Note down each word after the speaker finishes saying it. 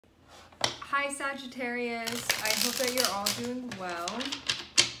Hi Sagittarius, I hope that you're all doing well.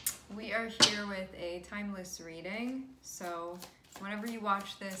 We are here with a timeless reading, so whenever you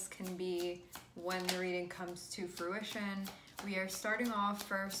watch this can be when the reading comes to fruition. We are starting off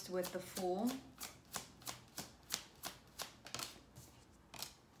first with the Fool.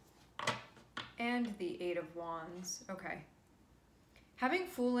 And the Eight of Wands. Okay. Having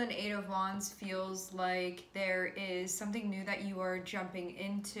Fool and Eight of Wands feels like there is something new that you are jumping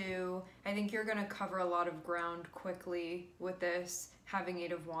into. I think you're going to cover a lot of ground quickly with this, having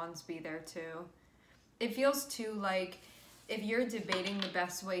Eight of Wands be there too. It feels too like if you're debating the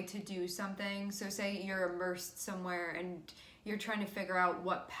best way to do something, so say you're immersed somewhere and you're trying to figure out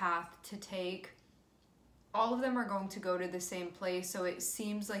what path to take, all of them are going to go to the same place, so it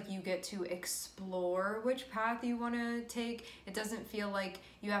seems like you get to explore which path you want to take. It doesn't feel like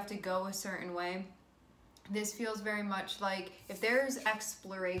you have to go a certain way. This feels very much like if there's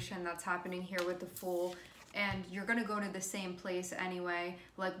exploration that's happening here with the Fool and you're going to go to the same place anyway,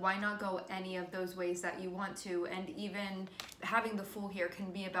 like why not go any of those ways that you want to? And even having the Fool here can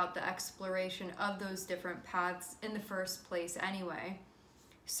be about the exploration of those different paths in the first place anyway.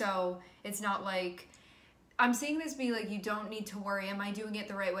 So it's not like, I'm seeing this be like, you don't need to worry, am I doing it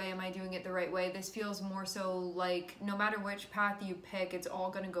the right way? Am I doing it the right way? This feels more so like no matter which path you pick, it's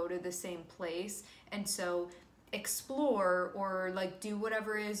all going to go to the same place. And so explore or like do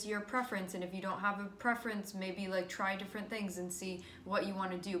whatever is your preference. And if you don't have a preference, maybe like try different things and see what you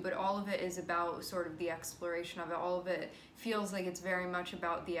want to do. But all of it is about sort of the exploration of it. All of it feels like it's very much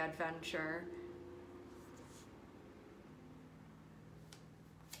about the adventure.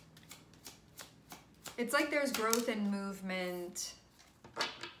 It's like there's growth and movement.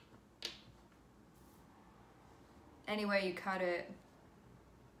 Any way you cut it.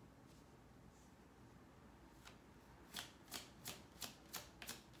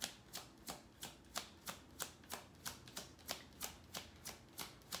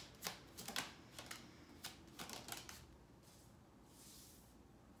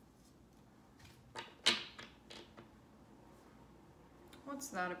 What's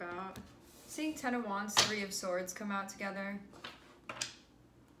that about? Seeing Ten of Wands, Three of Swords come out together.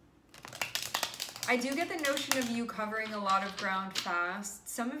 I do get the notion of you covering a lot of ground fast.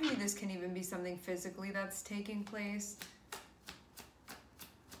 Some of you, this can even be something physically that's taking place.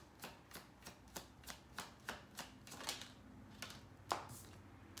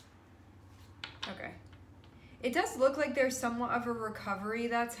 Okay. It does look like there's somewhat of a recovery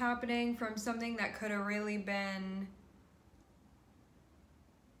that's happening from something that could have really been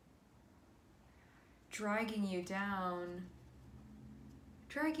dragging you down.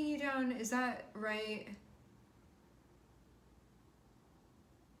 Dragging you down, is that right?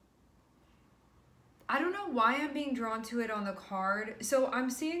 I don't know why I'm being drawn to it on the card. So I'm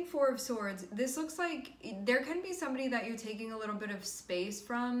seeing Four of Swords. This looks like there can be somebody that you're taking a little bit of space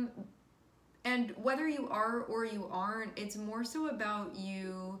from. And whether you are or you aren't, it's more so about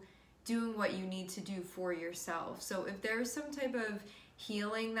you doing what you need to do for yourself. So if there's some type of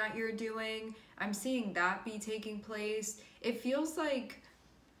healing that you're doing, I'm seeing that be taking place. It feels like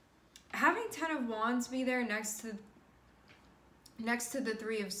having Ten of Wands be there next to the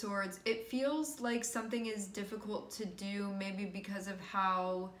Three of Swords, it feels like something is difficult to do, maybe because of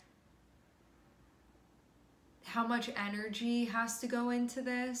how much energy has to go into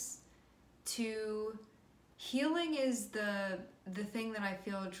this. Healing is the thing that I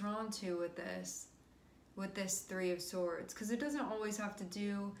feel drawn to with this Three of Swords, because it doesn't always have to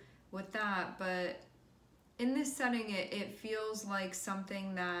do with that, but in this setting it feels like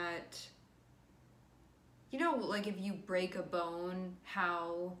something that, you know, like if you break a bone,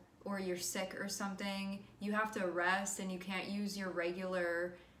 or you're sick or something, you have to rest and you can't use your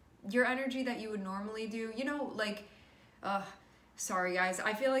energy that you would normally do, you know, like sorry guys,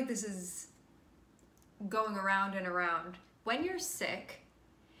 I feel like this is going around and around. When you're sick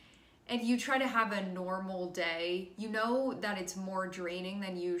and you try to have a normal day, you know that it's more draining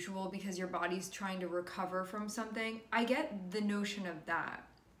than usual because your body's trying to recover from something. I get the notion of that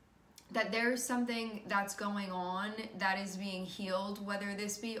there's something that's going on that is being healed, whether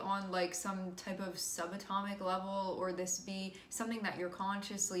this be on like some type of subatomic level or this be something that you're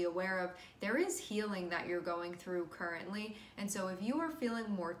consciously aware of. There is healing that you're going through currently. And so if you are feeling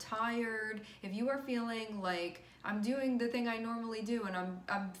more tired, if you are feeling like I'm doing the thing I normally do and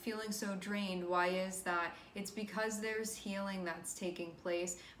I'm feeling so drained, why is that? It's because there's healing that's taking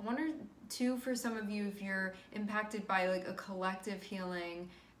place. I wonder too, for some of you, if you're impacted by like a collective healing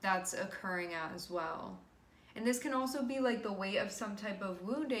that's occurring as well. And this can also be like the weight of some type of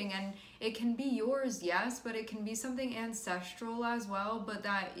wounding, and it can be yours, yes, but it can be something ancestral as well, but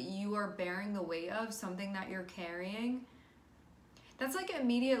that you are bearing the weight of, something that you're carrying. That's like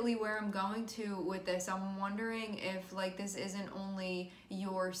immediately where I'm going to with this. I'm wondering if like this isn't only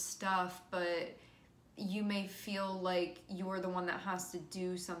your stuff, but you may feel like you're the one that has to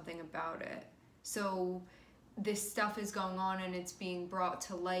do something about it. So this stuff is going on and it's being brought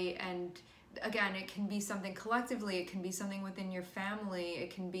to light, and again, it can be something collectively, it can be something within your family, it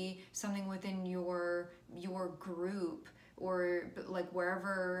can be something within your group, or like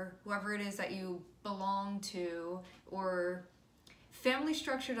whoever it is that you belong to. Or family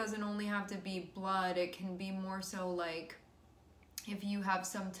structure doesn't only have to be blood, it can be more so like if you have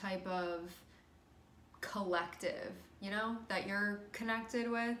some type of collective, you know, that you're connected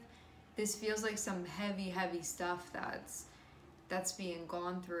with. This feels like some heavy stuff that's being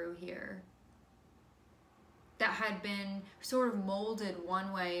gone through here, that had been sort of molded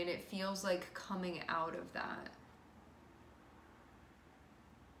one way, and it feels like coming out of that.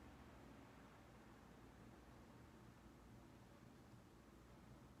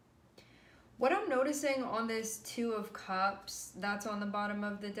 What I'm noticing on this Two of Cups that's on the bottom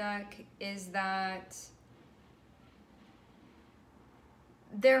of the deck is that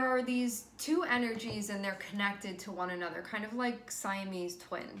there are these two energies and they're connected to one another, kind of like Siamese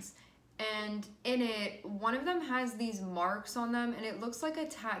twins. And in it, one of them has these marks on them, and it looks like a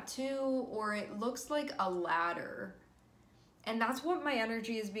tattoo, or it looks like a ladder. And that's what my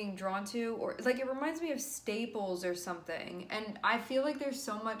energy is being drawn to, or like it reminds me of staples or something. And I feel like there's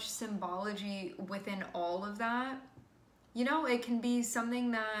so much symbology within all of that. You know, it can be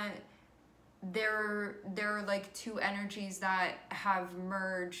something that there are like two energies that have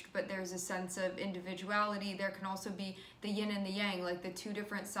merged, but there's a sense of individuality. There can also be the yin and the yang, like the two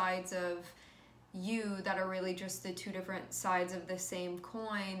different sides of you that are really just the two different sides of the same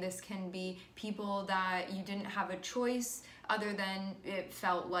coin. This can be people that you didn't have a choice other than it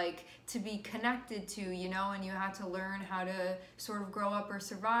felt like to be connected to, you know, and you had to learn how to sort of grow up or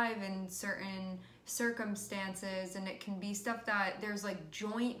survive in certain circumstances. And it can be stuff that there's like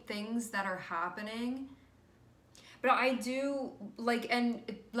joint things that are happening. But I do like, and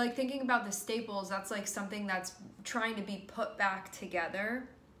like thinking about the staples, that's like something that's trying to be put back together.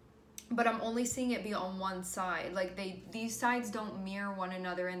 But I'm only seeing it be on one side. Like these sides don't mirror one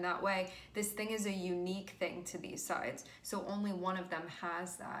another in that way. This thing is a unique thing to these sides. So only one of them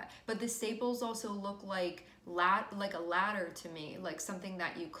has that. But the staples also look like a ladder to me, like something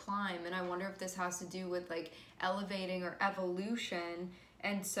that you climb. And I wonder if this has to do with like elevating or evolution.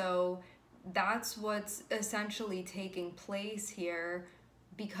 And so that's what's essentially taking place here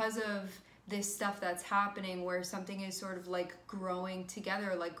because of this stuff that's happening, where something is sort of like growing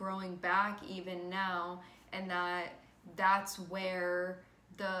together, like growing back even now. And that's where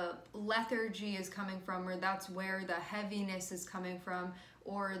the lethargy is coming from, or that's where the heaviness is coming from,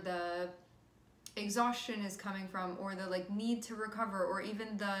 or the exhaustion is coming from, or the like need to recover, or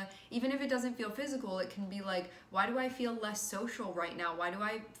even if it doesn't feel physical, it can be like, why do I feel less social right now? Why do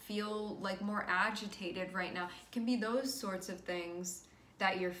I feel like more agitated right now? It can be those sorts of things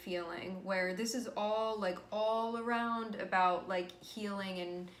that you're feeling, where this is all like all around about like healing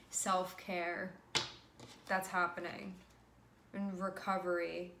and self-care that's happening, and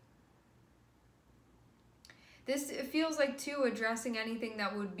recovery. This, it feels like too, addressing anything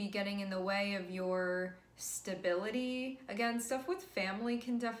that would be getting in the way of your stability. Again, stuff with family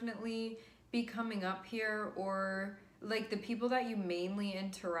can definitely be coming up here, or like the people that you mainly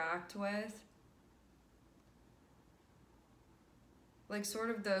interact with. Like sort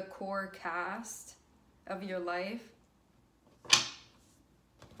of the core cast of your life.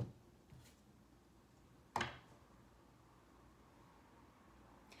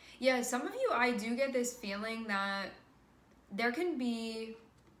 Yeah, some of you, I do get this feeling that there can be,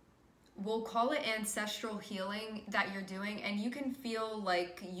 we'll call it ancestral healing that you're doing, and you can feel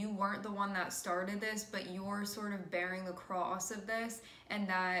like you weren't the one that started this, but you're sort of bearing the cross of this, and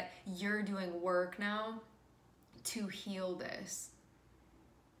that you're doing work now to heal this.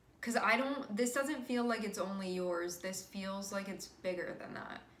 Because this doesn't feel like it's only yours. This feels like it's bigger than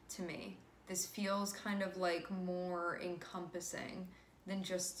that to me. This feels kind of like more encompassing than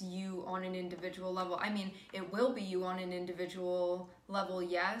just you on an individual level. I mean, it will be you on an individual level,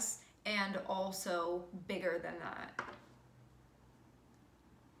 yes, and also bigger than that.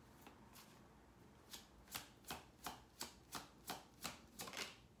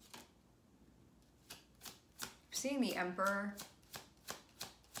 Seeing the Emperor.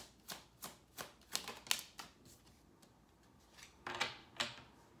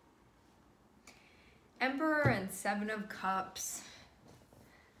 Emperor and Seven of Cups.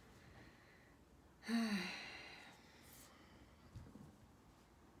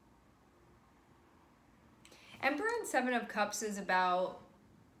 Emperor and Seven of Cups is about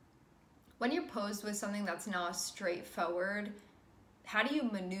when you're posed with something that's not straightforward, how do you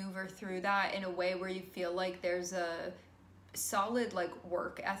maneuver through that in a way where you feel like there's a solid like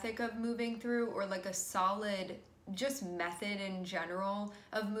work ethic of moving through, or like a solid just method in general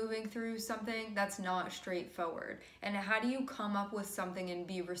of moving through something that's not straightforward? And how do you come up with something and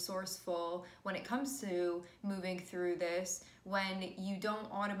be resourceful when it comes to moving through this when you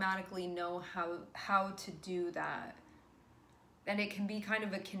don't automatically know how to do that? And it can be kind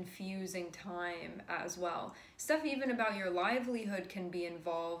of a confusing time as well. Stuff even about your livelihood can be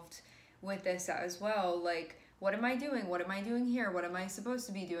involved with this as well. Like, what am I doing? What am I doing here? What am I supposed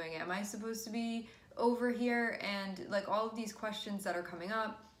to be doing? Am I supposed to be over here? And like all of these questions that are coming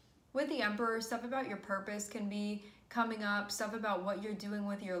up. With the Emperor, stuff about your purpose can be coming up, stuff about what you're doing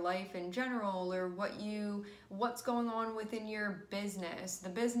with your life in general, or what's going on within your business, the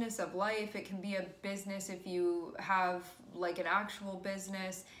business of life. It can be a business if you have like an actual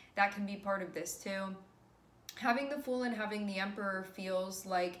business, that can be part of this too. Having the Fool and having the Emperor feels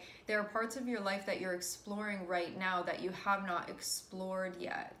like there are parts of your life that you're exploring right now that you have not explored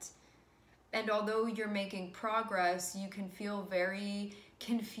yet. And although you're making progress, you can feel very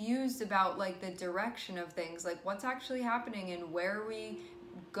confused about like the direction of things, like what's actually happening and where are we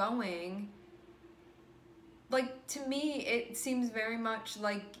going. Like, to me, it seems very much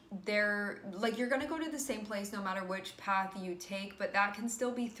like you're gonna go to the same place no matter which path you take, but that can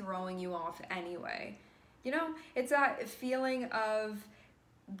still be throwing you off anyway. You know, it's that feeling of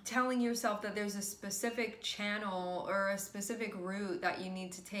telling yourself that there's a specific channel or a specific route that you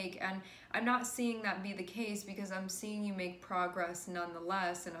need to take, and I'm not seeing that be the case, because I'm seeing you make progress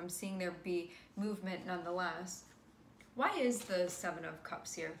nonetheless, and I'm seeing there be movement nonetheless. Why is the Seven of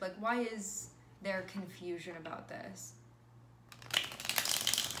Cups here? Like, why is there confusion about this?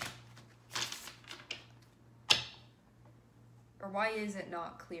 Or why is it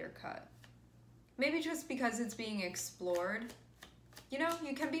not clear cut? Maybe just because it's being explored. You know,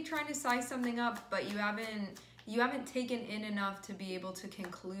 you can be trying to size something up, but you haven't taken in enough to be able to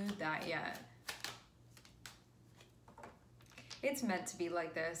conclude that yet. It's meant to be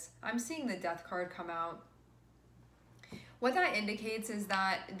like this. I'm seeing the Death card come out. What that indicates is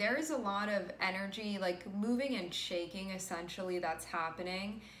that there is a lot of energy, like moving and shaking essentially, that's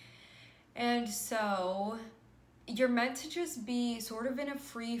happening. And so you're meant to just be sort of in a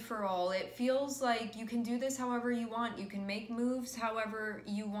free-for-all. It feels like you can do this however you want. You can make moves however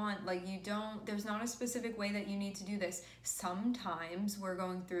you want. Like, there's not a specific way that you need to do this. Sometimes we're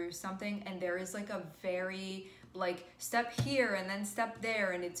going through something and there is like a very like step here and then step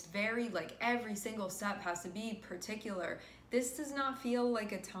there, and it's very like every single step has to be particular. This does not feel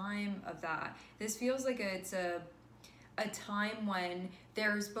like a time of that. This feels like it's a time when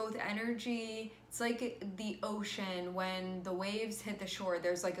there's both energy. It's like the ocean when the waves hit the shore.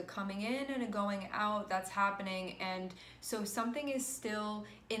 There's like a coming in and a going out that's happening, and so something is still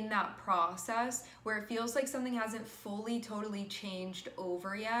in that process where it feels like something hasn't fully totally changed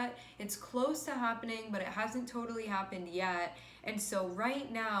over yet. It's close to happening, but it hasn't totally happened yet. And so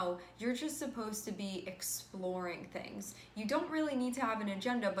right now, you're just supposed to be exploring things. You don't really need to have an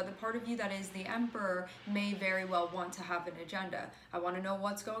agenda, but the part of you that is the Emperor may very well want to have an agenda. I want to know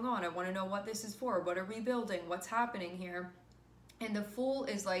what's going on. I want to know what this is for. What are we building? What's happening here? And the Fool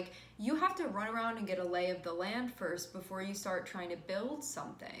is like, you have to run around and get a lay of the land first before you start trying to build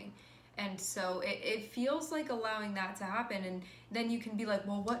something. And so it feels like allowing that to happen, and then you can be like,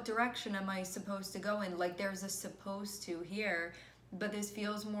 well, what direction am I supposed to go in? Like, there's a supposed to here, but this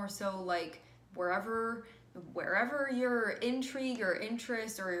feels more so like wherever your intrigue or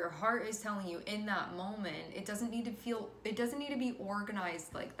interest or your heart is telling you in that moment. It doesn't need to be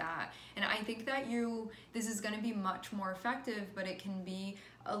organized like that. And I think that this is going to be much more effective, but it can be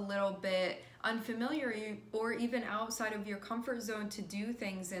a little bit unfamiliar or even outside of your comfort zone to do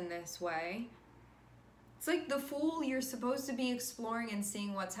things in this way. It's like the Fool, you're supposed to be exploring and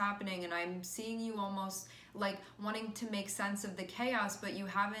seeing what's happening, and I'm seeing you almost like wanting to make sense of the chaos, but you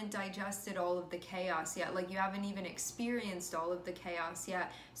haven't digested all of the chaos yet. Like, you haven't even experienced all of the chaos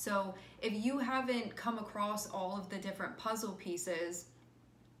yet. So if you haven't come across all of the different puzzle pieces,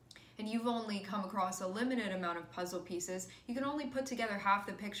 and you've only come across a limited amount of puzzle pieces, you can only put together half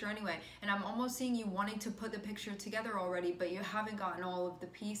the picture anyway. And I'm almost seeing you wanting to put the picture together already, but you haven't gotten all of the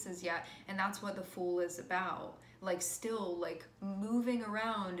pieces yet. And that's what the Fool is about. like still like moving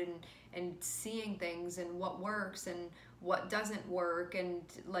around and seeing things and what works and what doesn't work, and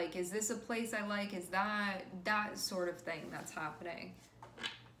like, is this a place I like, is that sort of thing that's happening.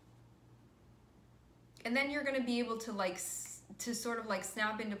 And then you're going to be able to like to sort of like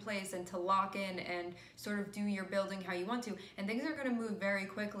snap into place and to lock in and sort of do your building how you want to, and things are going to move very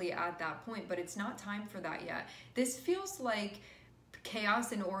quickly at that point, but it's not time for that yet. This feels like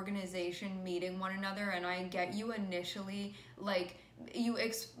chaos and organization meeting one another, and I get you initially, like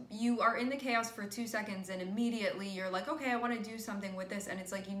you are in the chaos for 2 seconds and immediately you're like, okay, I want to do something with this, and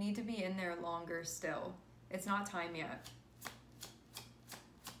it's like you need to be in there longer still. It's not time yet.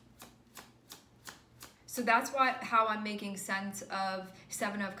 So that's how I'm making sense of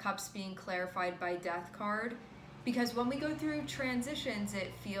Seven of Cups being clarified by Death card, because when we go through transitions,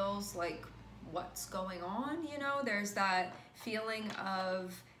 it feels like, what's going on, you know? There's that feeling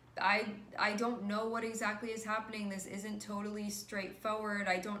of, I don't know what exactly is happening. This isn't totally straightforward.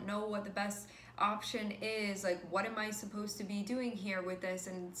 I don't know what the best option is. Like, what am I supposed to be doing here with this?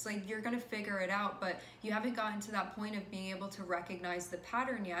 And it's like, you're gonna figure it out, but you haven't gotten to that point of being able to recognize the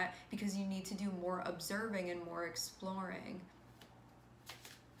pattern yet, because you need to do more observing and more exploring.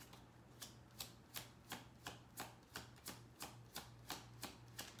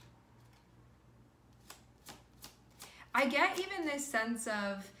 I get even this sense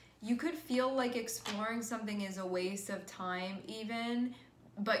of, you could feel like exploring something is a waste of time even,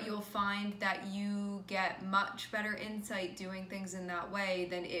 but you'll find that you get much better insight doing things in that way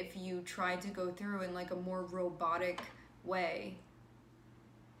than if you tried to go through in like a more robotic way.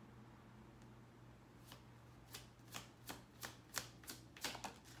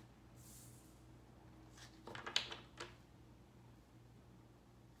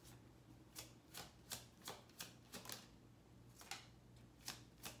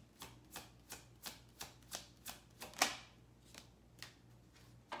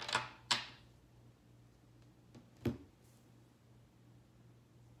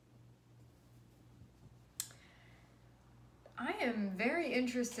 I am very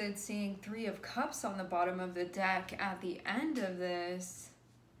interested seeing Three of Cups on the bottom of the deck at the end of this.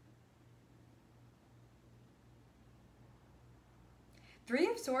 Three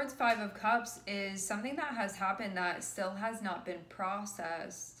of Swords, Five of Cups is something that has happened that still has not been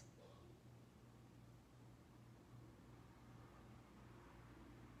processed.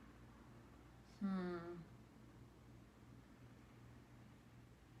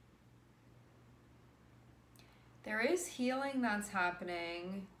 There is healing that's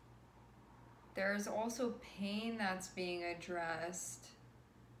happening. There's also pain that's being addressed.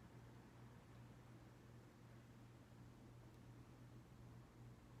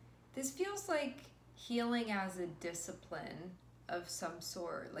 This feels like healing as a discipline of some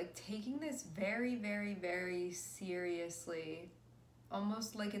sort, like taking this very, very, very seriously,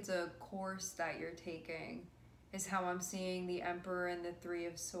 almost like it's a course that you're taking, is how I'm seeing the Emperor and the Three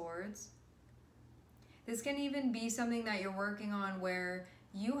of Swords. This can even be something that you're working on where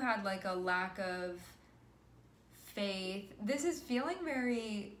you had like a lack of faith. This is feeling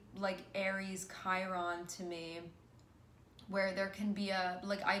very like Aries Chiron to me, where there can be a,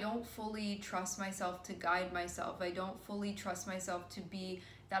 like, I don't fully trust myself to guide myself. I don't fully trust myself to be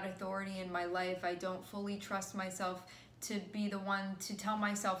that authority in my life. I don't fully trust myself to be the one to tell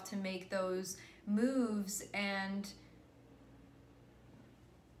myself to make those moves. And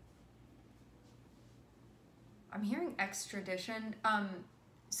I'm hearing extradition.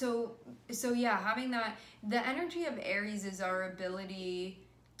 So yeah, having that, the energy of Aries is our ability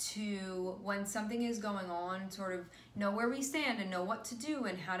to, when something is going on, sort of know where we stand and know what to do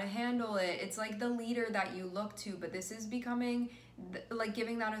and how to handle it. It's like the leader that you look to, but this is becoming like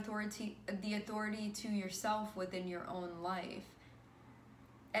giving that authority, the authority to yourself within your own life.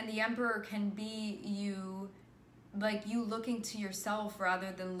 And the Emperor can be you, like you looking to yourself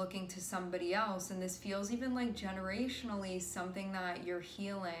rather than looking to somebody else. And this feels even like generationally something that you're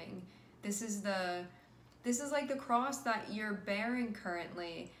healing. This is like the cross that you're bearing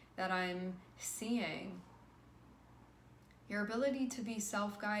currently that I'm seeing. Your ability to be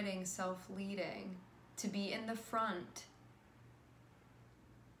self-guiding, self-leading, to be in the front.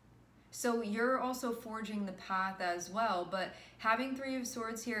 So you're also forging the path as well, but having Three of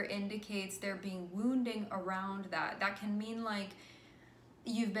Swords here indicates there being wounding around that. That can mean like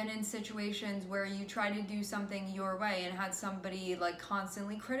you've been in situations where you try to do something your way and had somebody like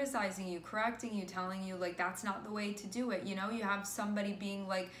constantly criticizing you, correcting you, telling you like that's not the way to do it. You know, you have somebody being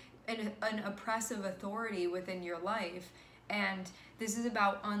like an oppressive authority within your life. And this is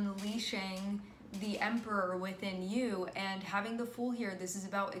about unleashing the emperor within you. And having the Fool here, this is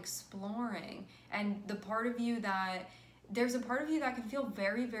about exploring. And the part of you that, there's a part of you that can feel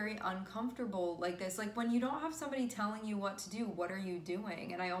very, very uncomfortable like this. Like when you don't have somebody telling you what to do, what are you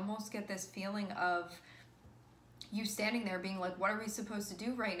doing? And I almost get this feeling of you standing there being like, what are we supposed to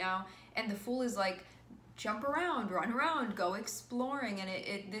do right now? And the Fool is like, jump around, run around, go exploring.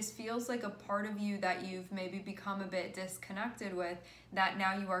 And this feels like a part of you that you've maybe become a bit disconnected with, that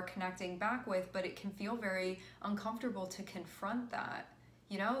now you are connecting back with, but it can feel very uncomfortable to confront that.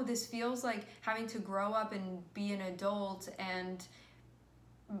 You know, this feels like having to grow up and be an adult and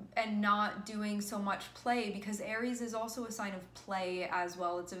not doing so much play, because Aries is also a sign of play as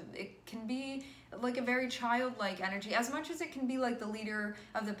well. It can be like a very childlike energy, as much as it can be like the leader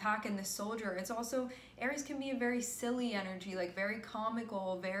of the pack and the soldier. It's also, Aries can be a very silly energy, like very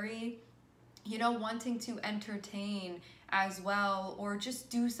comical, very, you know, wanting to entertain as well, or just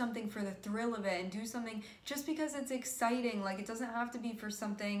do something for the thrill of it and do something just because it's exciting. Like it doesn't have to be for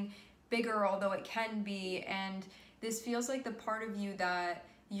something bigger, although it can be. And this feels like the part of you that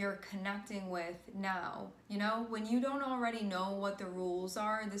you're connecting with now. You know, when you don't already know what the rules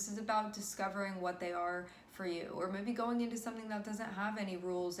are, this is about discovering what they are for you, or maybe going into something that doesn't have any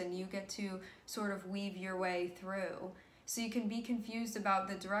rules and you get to sort of weave your way through. So you can be confused about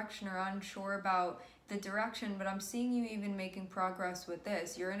the direction or unsure about the direction, but I'm seeing you even making progress with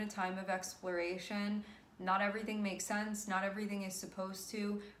this. You're in a time of exploration. Not everything makes sense. Not everything is supposed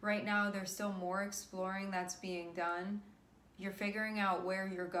to. Right now, there's still more exploring that's being done. You're figuring out where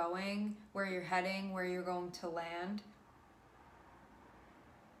you're going, where you're heading, where you're going to land.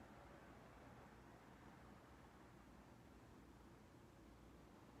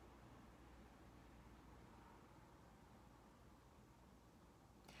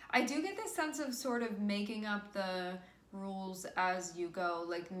 I do get this sense of sort of making up the rules as you go.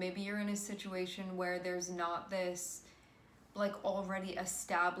 Like maybe you're in a situation where there's not this like already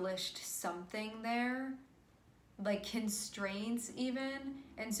established something there, like constraints even,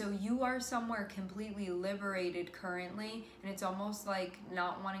 and so you are somewhere completely liberated currently, and it's almost like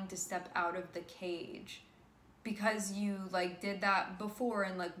not wanting to step out of the cage because you like did that before,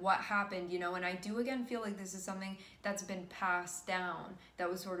 and like what happened, you know. And I do again feel like this is something that's been passed down that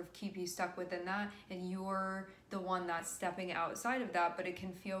would sort of keep you stuck within that, and you're the one that's stepping outside of that, but it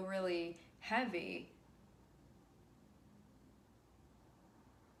can feel really heavy.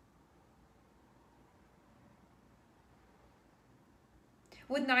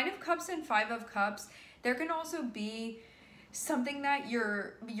 With 9 of Cups and 5 of Cups, there can also be something that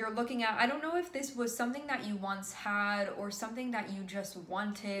you're looking at. I don't know if this was something that you once had, or something that you just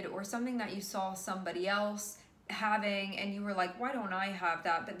wanted, or something that you saw somebody else having and you were like, why don't I have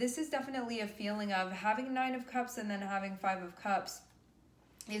that? But this is definitely a feeling of having 9 of Cups and then having 5 of Cups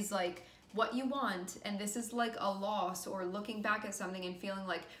is like what you want, and this is like a loss, or looking back at something and feeling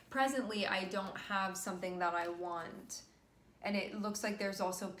like presently I don't have something that I want. And it looks like there's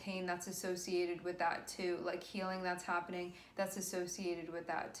also pain that's associated with that too, like healing that's happening that's associated with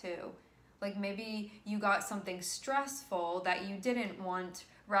that too. Like maybe you got something stressful that you didn't want,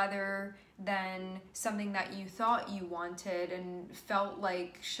 rather than something that you thought you wanted and felt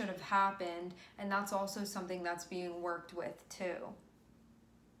like should have happened, and that's also something that's being worked with too.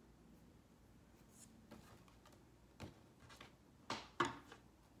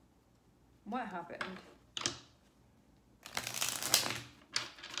 What happened?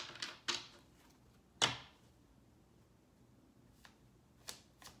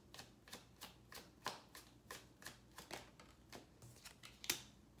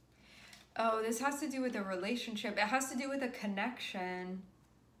 Oh, this has to do with a relationship. It has to do with a connection,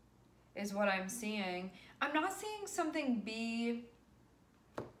 is what I'm seeing. I'm not seeing something be...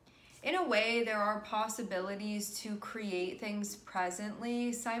 In a way, there are possibilities to create things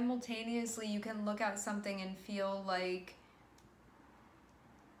presently. Simultaneously, you can look at something and feel like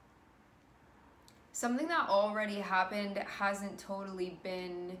something that already happened hasn't totally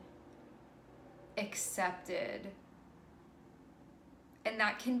been accepted. And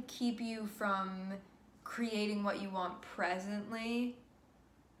that can keep you from creating what you want presently.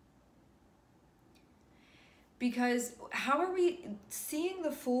 Because how are we seeing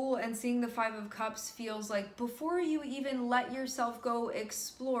the Fool and seeing the 5 of Cups feels like before you even let yourself go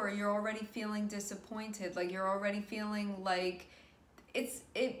explore, you're already feeling disappointed. Like you're already feeling like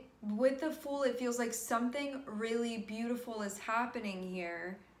with the Fool, it feels like something really beautiful is happening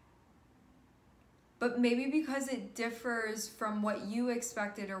here. But maybe because it differs from what you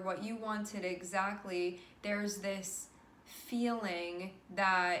expected or what you wanted exactly, there's this feeling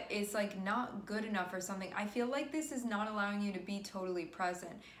that it's like not good enough or something, I feel like this is not allowing you to be totally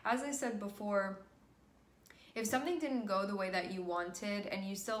present. As I said before, if something didn't go the way that you wanted and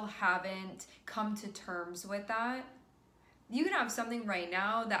you still haven't come to terms with that, you can have something right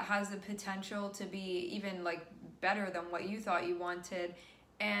now that has the potential to be even like better than what you thought you wanted,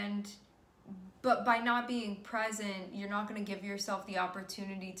 but by not being present, you're not going to give yourself the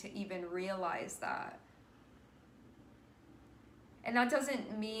opportunity to even realize that. And that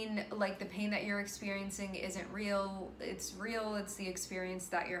doesn't mean like the pain that you're experiencing isn't real. It's real. It's the experience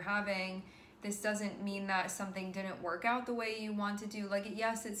that you're having. This doesn't mean that something didn't work out the way you want to do. Like,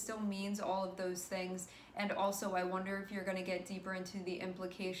 yes, it still means all of those things. And also, I wonder if you're going to get deeper into the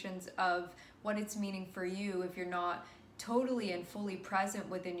implications of what it's meaning for you if you're not totally and fully present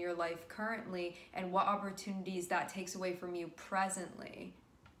within your life currently, and what opportunities that takes away from you presently.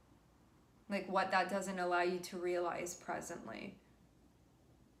 Like, what that doesn't allow you to realize presently.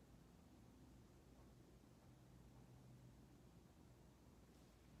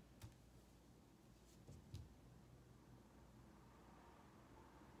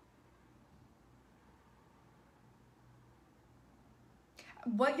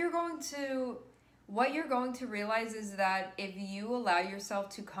 What you're going to realize is that if you allow yourself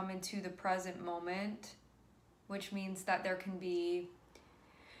to come into the present moment, which means that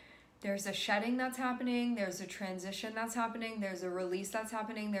there's a shedding that's happening, there's a transition that's happening, there's a release that's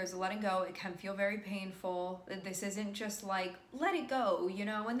happening, there's a letting go. It can feel very painful. This isn't just like, let it go, you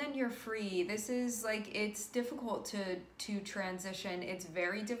know, and then you're free. This is like, it's difficult to transition. It's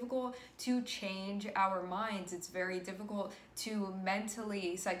very difficult to change our minds. It's very difficult to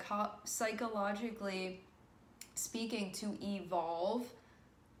mentally, psychologically speaking, to evolve.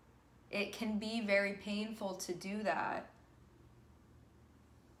 It can be very painful to do that.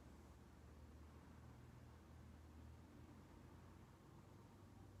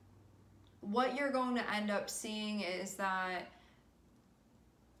 What you're going to end up seeing is that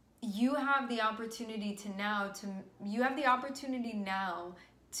you have the opportunity now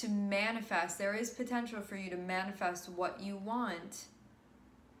to manifest. There is potential for you to manifest what you want,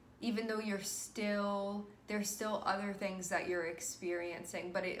 even though there's still other things that you're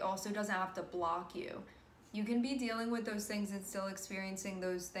experiencing, but it also doesn't have to block you. You can be dealing with those things and still experiencing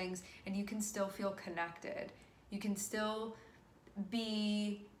those things, and you can still feel connected. You can still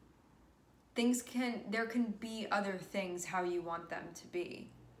be there can be other things how you want them to be.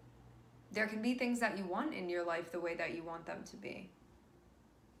 There can be things that you want in your life the way that you want them to be.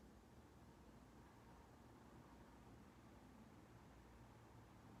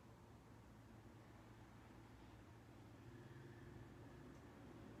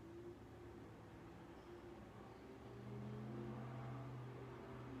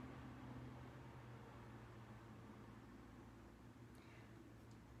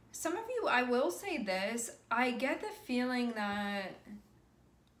 Some of you, I will say this, I get the feeling that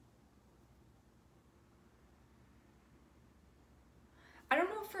I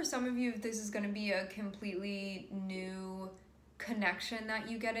don't know for some of you if this is going to be a completely new connection that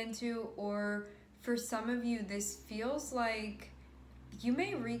you get into, or for some of you this feels like you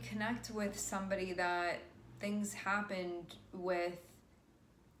may reconnect with somebody that things happened with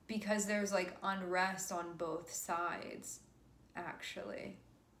because there's like unrest on both sides, actually.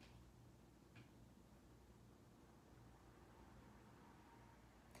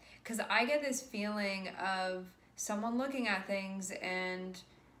 Because I get this feeling of someone looking at things and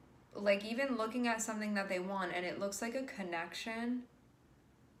like even looking at something that they want and it looks like a connection.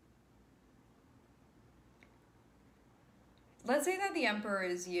 Let's say that the Emperor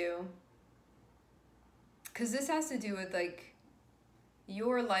is you. Because this has to do with like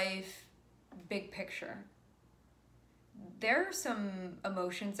your life, big picture. There are some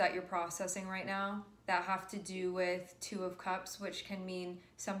emotions that you're processing right now that have to do with Two of Cups, which can mean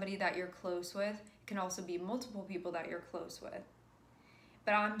somebody that you're close with. It can also be multiple people that you're close with.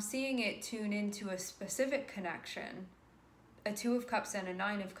 But I'm seeing it tune into a specific connection, a Two of Cups and a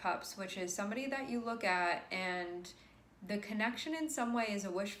Nine of Cups, which is somebody that you look at and the connection in some way is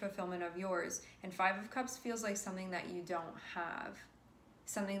a wish fulfillment of yours. And Five of Cups feels like something that you don't have,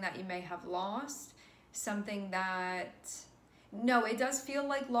 something that you may have lost, something that... No, it does feel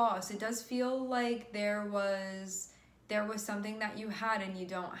like loss. It does feel like there was something that you had and you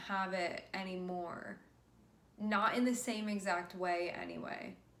don't have it anymore. Not in the same exact way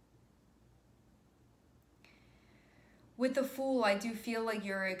anyway. With the Fool, I do feel like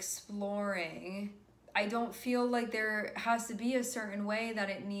you're exploring. I don't feel like there has to be a certain way that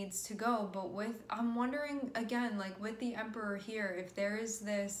it needs to go, but I'm wondering again, like with the Emperor here, if there is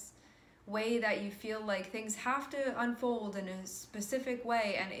this way that you feel like things have to unfold in a specific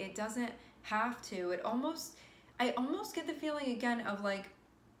way, and it doesn't have to. I almost get the feeling again of like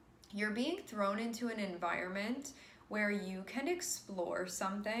you're being thrown into an environment where you can explore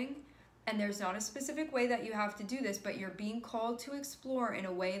something, and there's not a specific way that you have to do this, but you're being called to explore in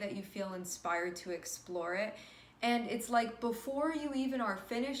a way that you feel inspired to explore it. And it's like before you even are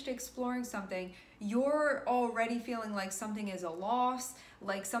finished exploring something, you're already feeling like something is a loss,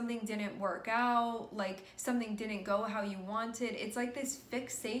 like something didn't work out, like something didn't go how you wanted. It's like this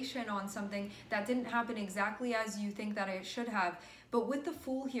fixation on something that didn't happen exactly as you think that it should have. But with the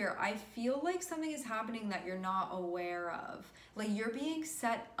Fool here, I feel like something is happening that you're not aware of. Like you're being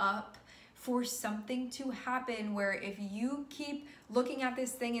set up for something to happen where if you keep looking at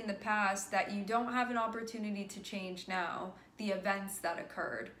this thing in the past that you don't have an opportunity to change now, the events that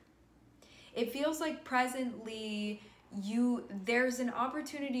occurred. It feels like presently there's an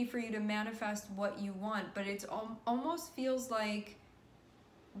opportunity for you to manifest what you want, but it's almost feels like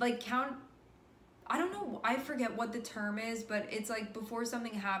I don't know, I forget what the term is, but it's like before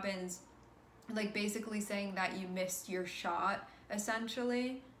something happens, like basically saying that you missed your shot,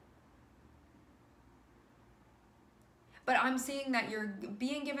 essentially. But I'm seeing that you're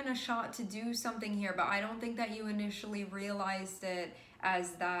being given a shot to do something here, but I don't think that you initially realized it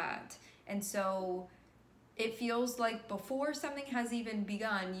as that. And so it feels like before something has even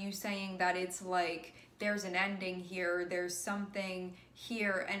begun, you saying that it's like there's an ending here, there's something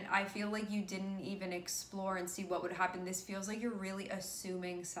here, and I feel like you didn't even explore and see what would happen. This feels like you're really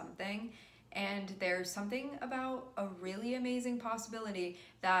assuming something, and there's something about a really amazing possibility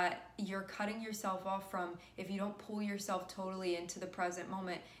that you're cutting yourself off from if you don't pull yourself totally into the present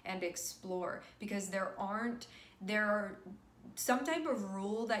moment and explore, because there are some type of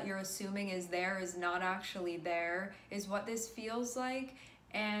rule that you're assuming is not actually there, is what this feels like.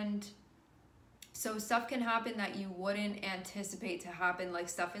 And so stuff can happen that you wouldn't anticipate to happen, like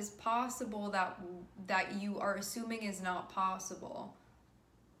stuff is possible that you are assuming is not possible.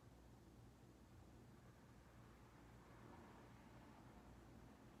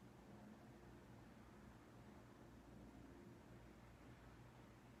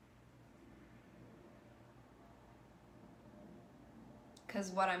 Because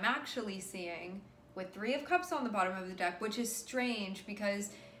what I'm actually seeing with Three of Cups on the bottom of the deck, which is strange because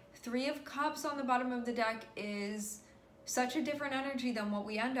Three of Cups on the bottom of the deck is such a different energy than what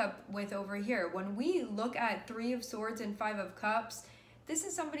we end up with over here. When we look at Three of Swords and Five of Cups, this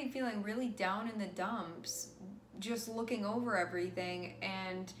is somebody feeling really down in the dumps, just looking over everything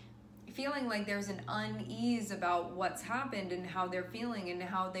and feeling like there's an unease about what's happened and how they're feeling and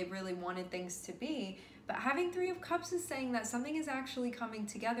how they really wanted things to be. But having Three of Cups is saying that something is actually coming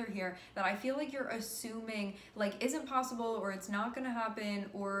together here that I feel like you're assuming like isn't possible, or it's not going to happen,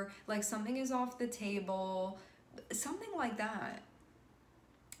 or like something is off the table, something like that.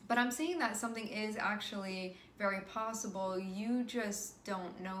 But I'm seeing that something is actually very possible. You just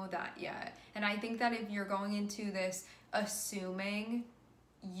don't know that yet. And I think that if you're going into this assuming,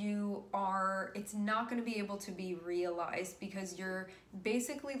 it's not going to be able to be realized, because you're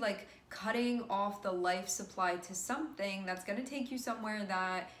basically like cutting off the life supply to something that's going to take you somewhere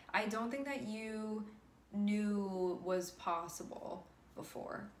that I don't think that you knew was possible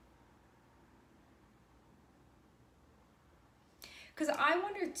before. Because I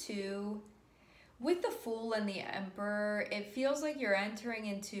wonder too, with the Fool and the Emperor, it feels like you're entering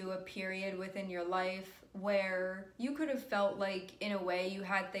into a period within your life where you could have felt like in a way you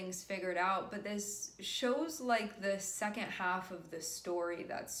had things figured out, but this shows like the second half of the story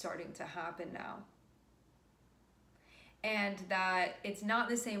that's starting to happen now. And that it's not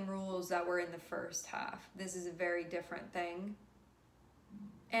the same rules that were in the first half. This is a very different thing.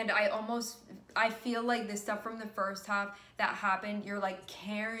 And I feel like the stuff from the first half that happened, you're like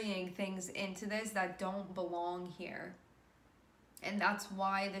carrying things into this that don't belong here. And that's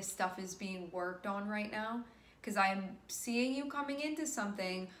why this stuff is being worked on right now. Because I'm seeing you coming into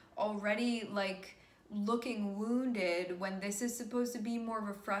something already like looking wounded, when this is supposed to be more of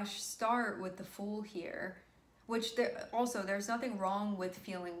a fresh start with the Fool here. Which there's nothing wrong with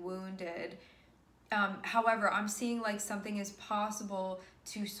feeling wounded. However, I'm seeing like something is possible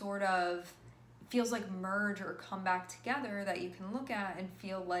to sort of feels like merge or come back together, that you can look at and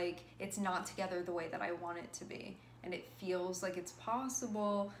feel like it's not together the way that I want it to be. And it feels like it's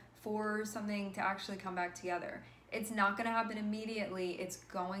possible for something to actually come back together. It's not going to happen immediately. It's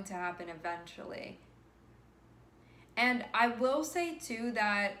going to happen eventually. And I will say too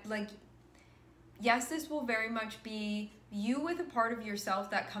that like, yes, this will very much be you with a part of yourself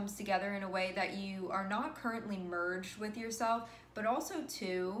that comes together in a way that you are not currently merged with yourself, but also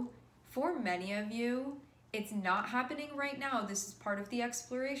too, For many of you, it's not happening right now. This is part of the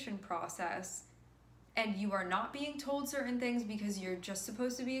exploration process. And you are not being told certain things because you're just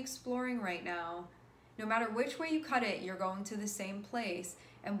supposed to be exploring right now. No matter which way you cut it, you're going to the same place.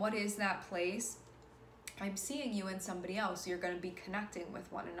 And what is that place? I'm seeing you and somebody else. You're going to be connecting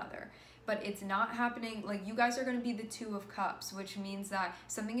with one another. But it's not happening, like you guys are going to be the Two of Cups, which means that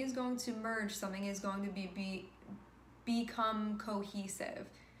something is going to merge, something is going to become cohesive.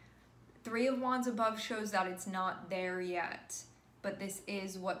 Three of Wands above shows that it's not there yet, but this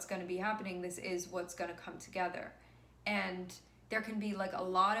is what's going to be happening. This is what's going to come together. And there can be like a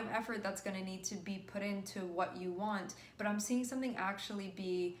lot of effort that's going to need to be put into what you want, but I'm seeing something actually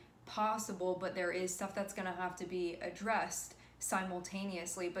be possible, but there is stuff that's going to have to be addressed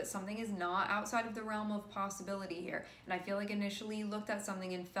simultaneously, but something is not outside of the realm of possibility here. And I feel like initially you looked at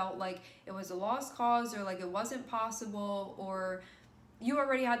something and felt like it was a lost cause, or like it wasn't possible, or you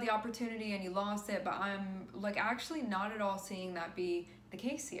already had the opportunity and you lost it, but I'm like actually not at all seeing that be the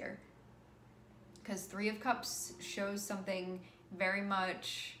case here. Because Three of Cups shows something very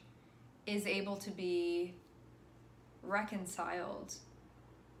much is able to be reconciled.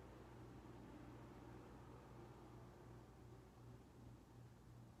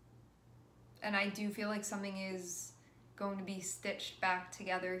 And I do feel like something is going to be stitched back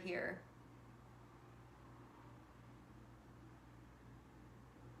together here.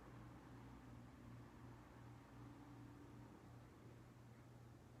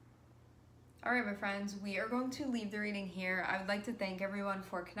 All right, my friends, we are going to leave the reading here. I would like to thank everyone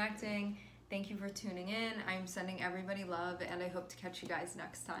for connecting. Thank you for tuning in. I'm sending everybody love, and I hope to catch you guys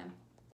next time.